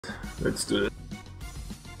Let's do it.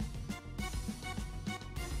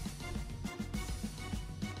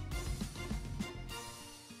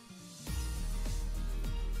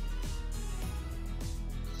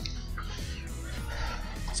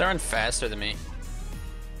 Does that run faster than me?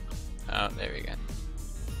 Oh, there we go.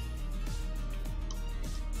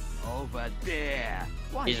 Over there.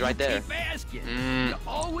 Why He's you right there. keep asking? You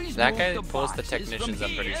always That move guy the pulls the boxes technicians, from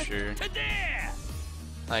I'm pretty here sure. to there.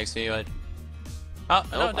 Like, see what? Oh,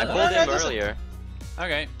 no, Nope, I no, pulled no, him no. earlier.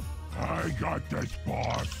 Okay. I got this,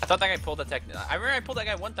 boss. I thought that guy pulled the tech. I remember I pulled that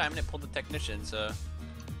guy one time and it pulled the technician, so.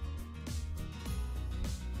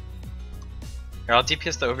 Here, I'll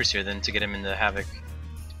DPS the Overseer then to get him into Havoc.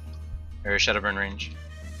 Or Shadowburn range.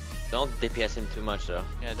 Don't DPS him too much though.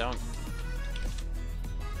 Yeah, don't.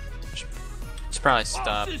 Should probably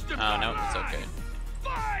stop. Oh, no, it's okay.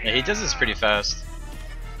 Yeah, he does this pretty fast.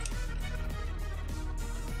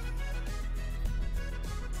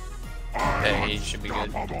 Yeah, he should be good.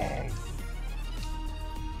 Unstoppable.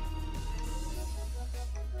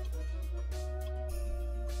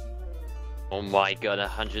 Oh my god,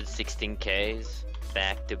 116 Ks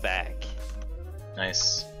back to back.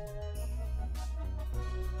 Nice.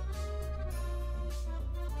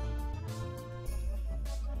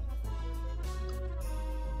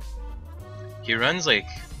 He runs like...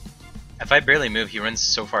 If I barely move, he runs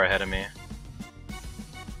so far ahead of me.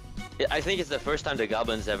 I think it's the first time the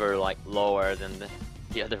goblins ever like lower than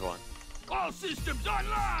the other one. All systems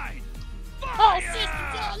online. All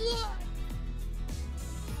systems online.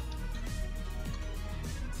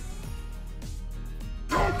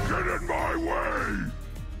 Don't get in my way!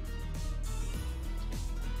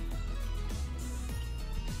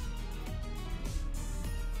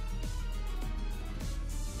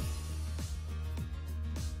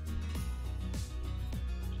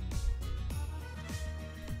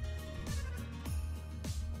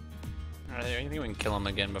 Alright, I think we can kill him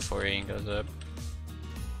again before he goes up.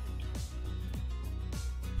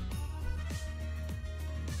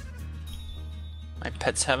 My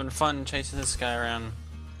pet's having fun chasing this guy around.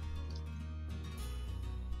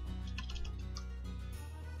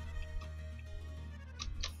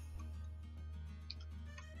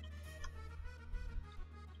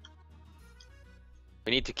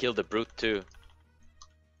 We need to kill the brute too,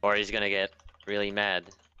 or he's gonna get really mad.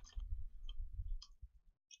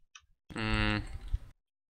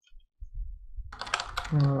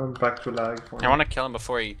 Back to lag for I want to kill him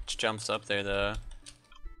before he jumps up there though.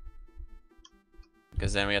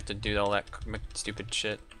 Because then we have to do all that stupid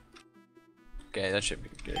shit. Okay, that should be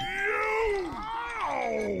good.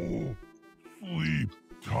 Ow! Sleep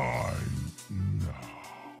time now.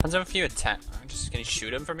 Depends on if you attack. Can you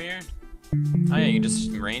shoot him from here? Oh yeah, you can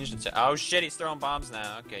just range attack. Oh shit, he's throwing bombs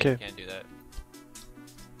now. Okay, you can't do that.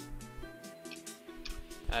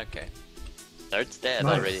 Okay. Third's dead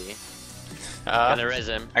Nice. already. Gonna res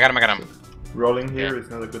him. I got him, I got him. Rolling here is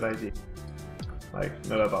not a good idea. Like,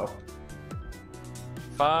 not at all.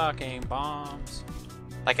 Fucking bombs.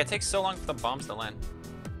 Like, it takes so long for the bombs to land.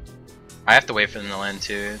 I have to wait for them to land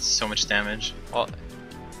too, it's so much damage. Well,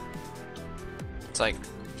 it's like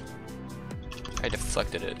I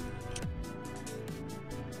deflected it.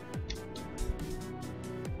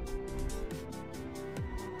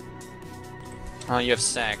 Oh, you have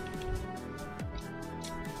sack.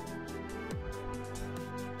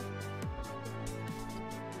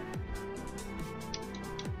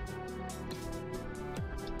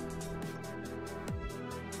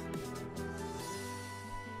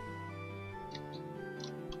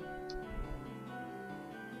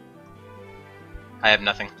 I have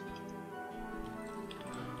nothing.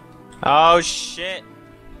 Oh shit!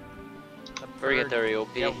 The Purgatory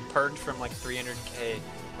OP. Yeah, purged from like 300k.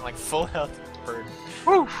 I'm like full health purge.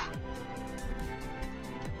 Woo!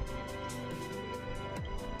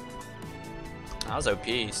 That was OP.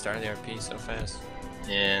 He started the RP so fast.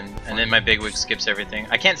 And then my big wig skips everything.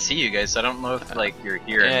 I can't see you guys, so I don't know if like you're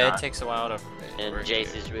here or Yeah, not. it takes a while to. And work Jace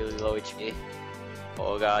here. is really low HP.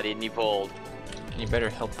 Oh god, he pulled. You better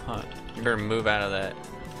help hunt. You better move out of that.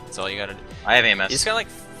 That's all you gotta do. I have AMS. You just gotta like,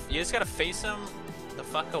 you just gotta face him the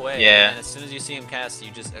fuck away. Yeah. And as soon as you see him cast,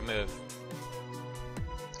 you just move.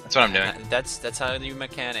 That's what I'm doing. And that's how you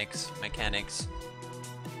mechanics.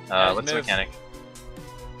 What's move. the mechanic?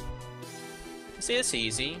 See, it's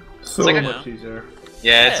easy. So like a- much easier.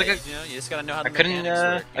 Yeah, it's like a. you know, you just gotta know how I the couldn't.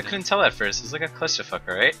 mechanics work. I couldn't tell at first. It's like a clusterfuck,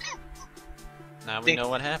 right? Now we think- know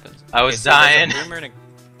what happens. I was so there's a dying. boomer and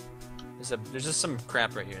there's just some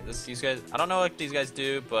crap right here. These guys. I don't know what these guys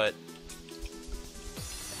do, but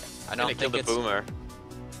I don't Gonna kill think the it's. boomer.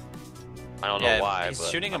 I don't Yeah, know why, he's but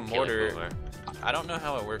shooting a I'm killing mortar. boomer. I don't know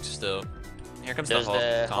how it works still. Here comes There's the Hulk.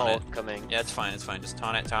 the Taunt Hulk it. coming. Yeah, it's fine. It's fine. Just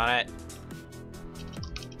taunt it. Taunt it.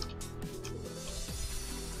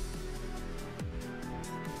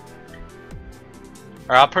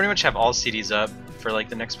 Or I'll pretty much have all CDs up for like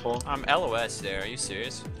the next pull. I'm LOS there. Are you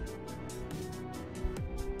serious?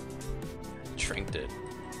 Trinked it.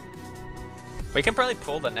 We can probably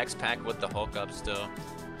pull the next pack with the Hulk up still.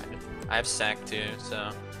 I have sack too,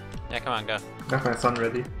 so yeah. Come on, go. Got my son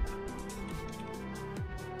ready.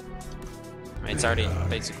 I mean, it's already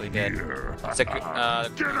basically dead. It's a,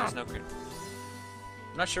 there's no.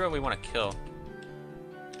 I'm not sure what we want to kill.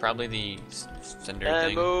 Probably the cinder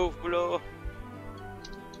thing. Move, Blue.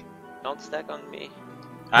 Don't stack on me.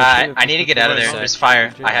 I need to get out of there. Sack. There's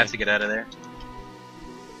fire. I have to get out of there.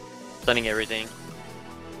 Stunning everything.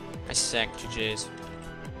 I sacked GJs.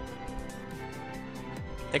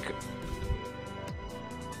 They could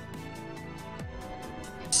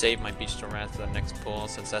save my Beast of Wrath for the next pull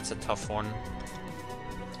since that's a tough one.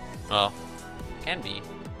 Well, can be.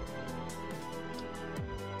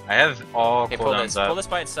 I have all Okay, pull this. cooldowns Pull up. this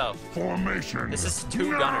by itself. Formation. This is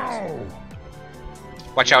two gunners.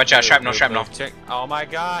 Watch out, watch out. Shrapnel, Move, shrapnel. move, check. Oh my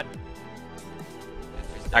god.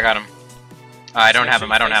 I got him. I don't So have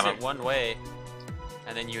him, I don't face have it him. one way,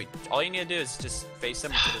 and then all you need to do is just face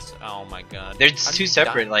them to this. Oh my god. There's How did two you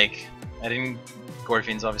separate, die? like, I didn't.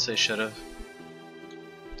 Gorfians obviously should have.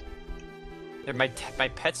 My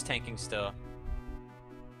pet's tanking still.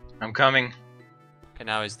 I'm coming. Okay,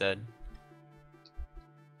 now he's dead.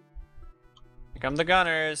 Here come the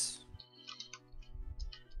gunners.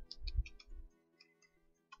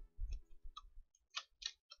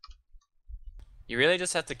 You really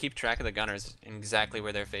just have to keep track of the gunners and exactly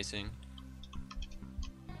where they're facing.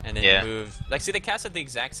 And then Yeah. move. Like, see, they cast at the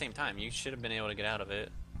exact same time. You should have been able to get out of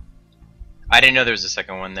it. I didn't know there was a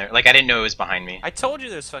second one there. Like, I didn't know it was behind me. I told you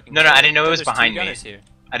there's fucking. No, I didn't know it was there's two behind me. gunners here.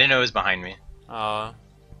 I didn't know it was behind me. Oh.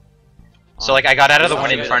 So, like, I got out of the Well,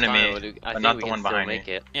 one in that's front of fine, me, I but think not we the can one still behind make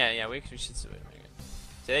me. it. Yeah, we should still make it.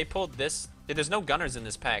 See, they pulled this. There's no gunners in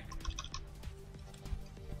this pack.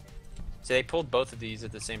 See, they pulled both of these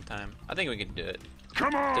at the same time. I think we can do it.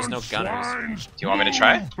 Come on, There's no gunners. swines. Do you want me to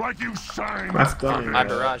try? Move like you sang. That's done in I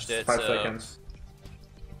barraged it, 5 so- seconds.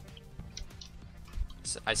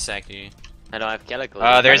 I sacked you. I don't have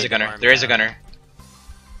Calico. There is I a gunner. arm There is a down. gunner.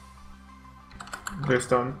 Clear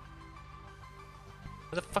stone.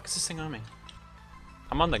 Where the fuck is this thing on me?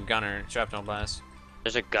 I'm on the gunner. Shrapnel blast.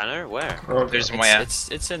 There's a gunner? Where? Oh, There's God. one, yeah.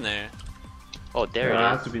 It's in there. Oh, there I it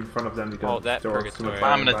have is. to be in front of them because Oh, that there was too purgatory. much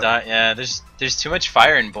fire I'm gonna nearby. die. Yeah, there's too much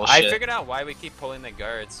fire and bullshit. I figured out why we keep pulling the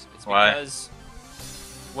guards. It's Why? because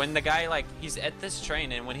when the guy, like, he's at this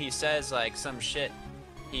train and when he says, like, some shit,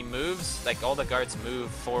 he moves, like, all the guards move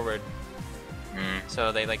forward. Mm.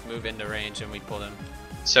 So they, like, move into range and we pull them.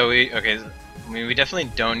 So okay. I mean, we definitely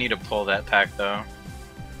don't need to pull that pack though.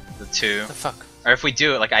 The two. What the fuck? Or if we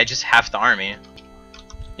do it, like, I just have to army.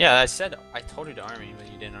 Yeah, I told you to army, but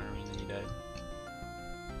you didn't army and then you died.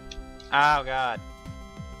 Oh god.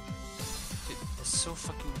 Dude, it's so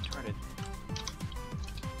fucking retarded.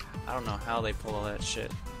 I don't know how they pull all that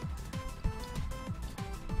shit.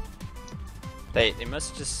 They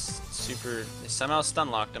must just they somehow stun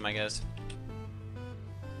locked him, I guess.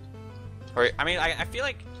 Or I mean I feel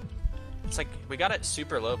like it's like we got it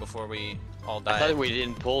super low before we all I died. thought we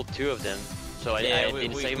didn't pull two of them. So I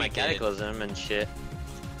didn't save my did. Cataclysm and shit.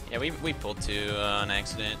 Yeah, we pulled two on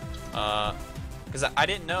accident. Because I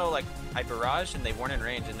didn't know, like, I barraged and they weren't in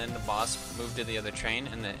range, and then the boss moved to the other train,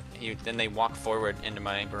 and then they walked forward into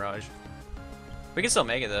my barrage. We can still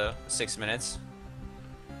make it though. 6 minutes.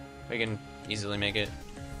 We can easily make it.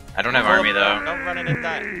 I don't have army though. Don't run in and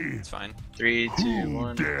die. It's fine. 3, 2, Who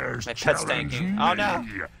 1. dares My pet's challenge tanking. Oh, no. me?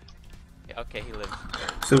 Yeah, okay, he lived.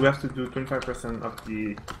 So we have to do 25% of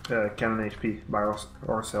the cannon HP by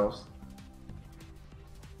ourselves.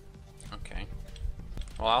 Okay.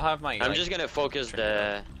 Well, I'll have my. I'm like, just gonna focus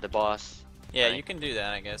turn the boss. Yeah, Right. you can do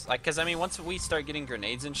that, I guess. Like, cause I mean, once we start getting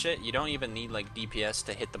grenades and shit, you don't even need like DPS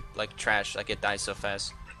to hit the like trash. Like, it dies so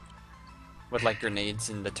fast. With like grenades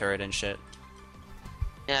in the turret and shit.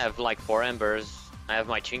 Yeah, I have like 4 embers. I have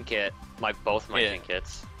my trinket, both my Yeah.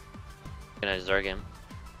 trinkets. Gonna zerg him.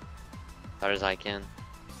 As hard as I can.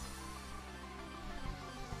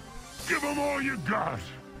 Give them all you got.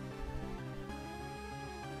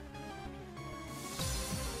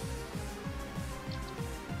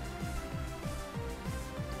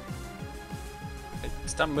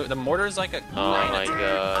 It's the mortar's like a. Oh my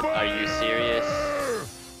god, are you serious?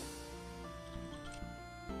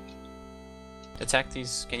 Attack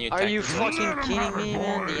these. Can you attack Are you these? fucking kidding me,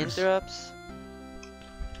 man? The interrupts?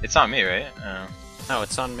 It's on me, right? No,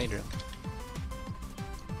 it's on Major.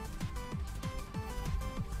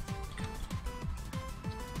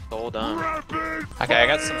 Hold on. Rapid Okay, I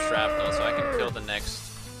got some shrapnel, so I can kill the next.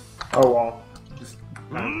 Oh wow. Just,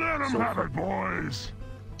 Let him so have far. it, boys.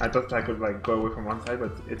 I thought I could like go away from one side,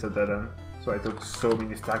 but it's a dead end. So I took so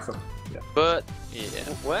many stacks of. Yeah. But Yeah.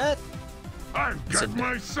 what? I've got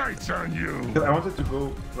my sights on you. Because I wanted to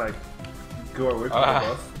go like go away from the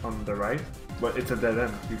boss on the right, but it's a dead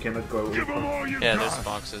end. You cannot go away Give them from. all you Yeah, got. there's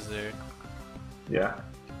boxes there. Yeah.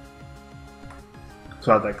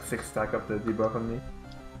 So I had like 6 stack of the debuff on me.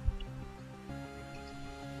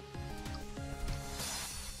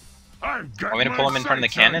 I've got Want me to my pull him in front of the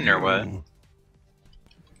sights cannon, on or what? you.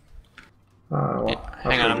 Well, Yeah,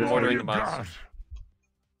 hang I'll on, take I'm this ordering one. the box.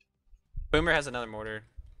 Boomer has another mortar.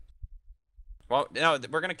 Well, no,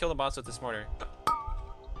 we're gonna kill the boss with this mortar.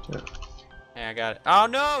 Yeah. Hey, I got it. Oh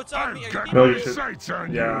no, it's on me! I've Are got you No, my you should- sights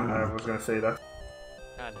on Yeah, you. I was gonna say that.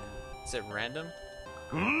 God damn. Is it random?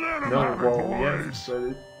 Let him No, have well, it, yes,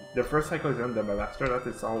 boys. but the first cycle is random, but after that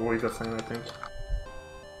it's always the same, I think.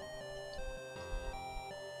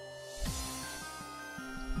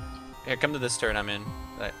 Here, come to this turn I'm in.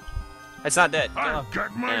 Right. It's not dead. Kill him. I've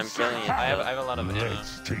got my Yeah, I'm killing sights. it. I have a lot of ammo.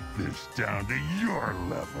 Let's take this down to your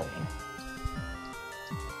level.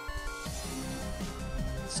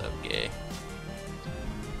 So gay.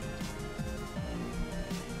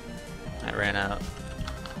 I ran out.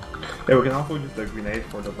 Yeah, we can also use the grenade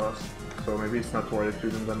for the boss, so maybe it's not worth it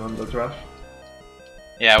using them on the trash.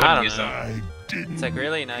 Yeah, I I wouldn't don't use know. them. I didn't. It's like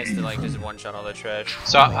really nice to like just one shot all the trash.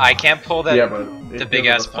 So I can't pull that Yeah, but the it big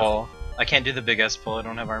kills ass us pull. I can't do the big ass pull. I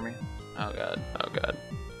don't have army. Oh god. Oh god.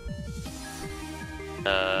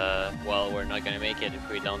 Well, we're not gonna make it if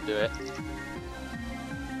we don't do it.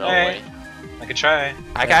 No Hey. way. I could try.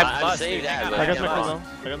 I got I'm plus, saying dude. that, Hang on, but I I got got my plus. cooldown.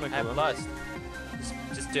 I got my I have cooldown. plus.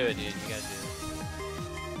 Just do it, dude. You gotta do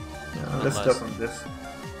Yeah, let's Unless- just on this. it.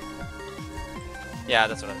 Yeah,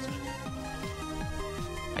 that's what I was gonna do.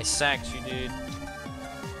 I sacked you, dude.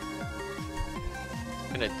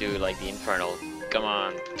 I'm gonna do like the infernal. Come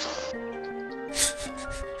on.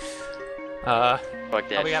 Fuck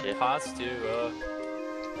that Oh, we have shit. pots too.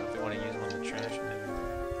 If we want to use them on the trash, maybe.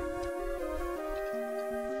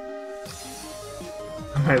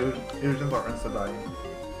 My illusions are insta-dying.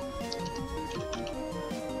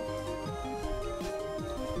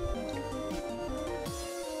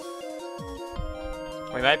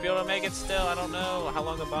 We might be able to make it still. I don't know how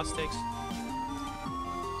long the boss takes.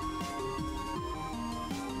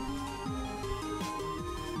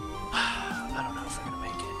 I don't know if we're gonna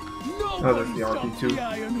make it. Oh, there's the RP2.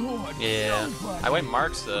 Iron Horde. Yeah. I went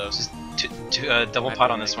marks though. Just double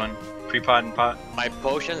pot on this one. Pre-pot and pot. My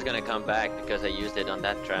potion's gonna come back because I used it on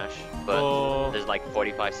that trash, but Oh. there's like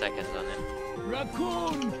 45 seconds on it.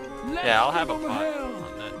 Raccoon. Let's Yeah, I'll have a give 'em pot hell.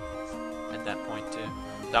 on that at that point too.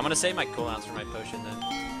 So I'm gonna save my cooldowns for my potion then.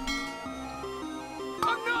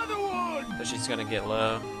 Another one. So she's gonna get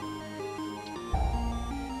low.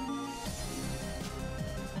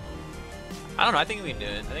 I don't know, I think we can do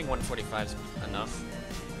it. I think 145 is enough.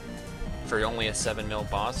 For only a 7 mil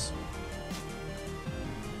boss.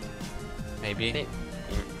 Maybe.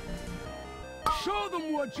 Show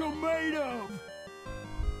them what you're made of.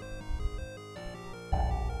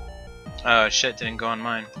 Oh shit, didn't go on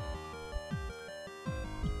mine.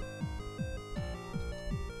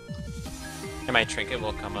 And my trinket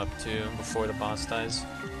will come up too before the boss dies.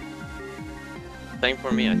 Same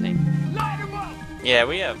for me, I think. Light 'em up. Yeah,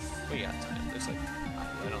 we got time. There's like,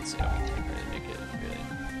 I don't see how we can really make it, really.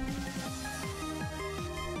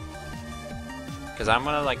 Cause I'm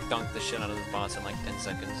gonna like dunk the shit out of this boss in like 10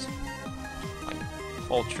 seconds. Like,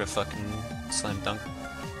 ultra fucking slam dunk.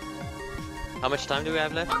 How much time do we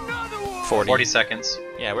have left? Another one. 40. seconds.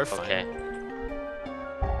 Yeah, we're fine. Okay.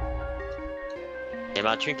 Yeah,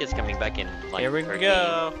 my trinket's coming back in like Here we 13.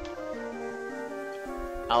 go.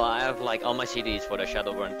 I have like all my CDs for the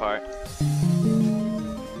Shadowrun part.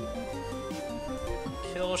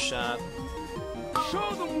 Kill shot.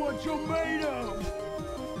 Show them what you're made of.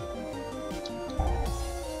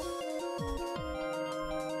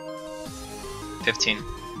 $15.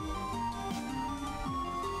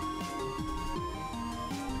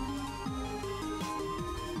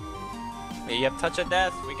 You have touch of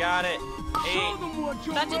death. We got it. Show 8. them what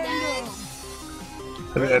you're Touch of made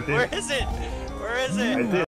death. of. I Where is it? Where is it? did.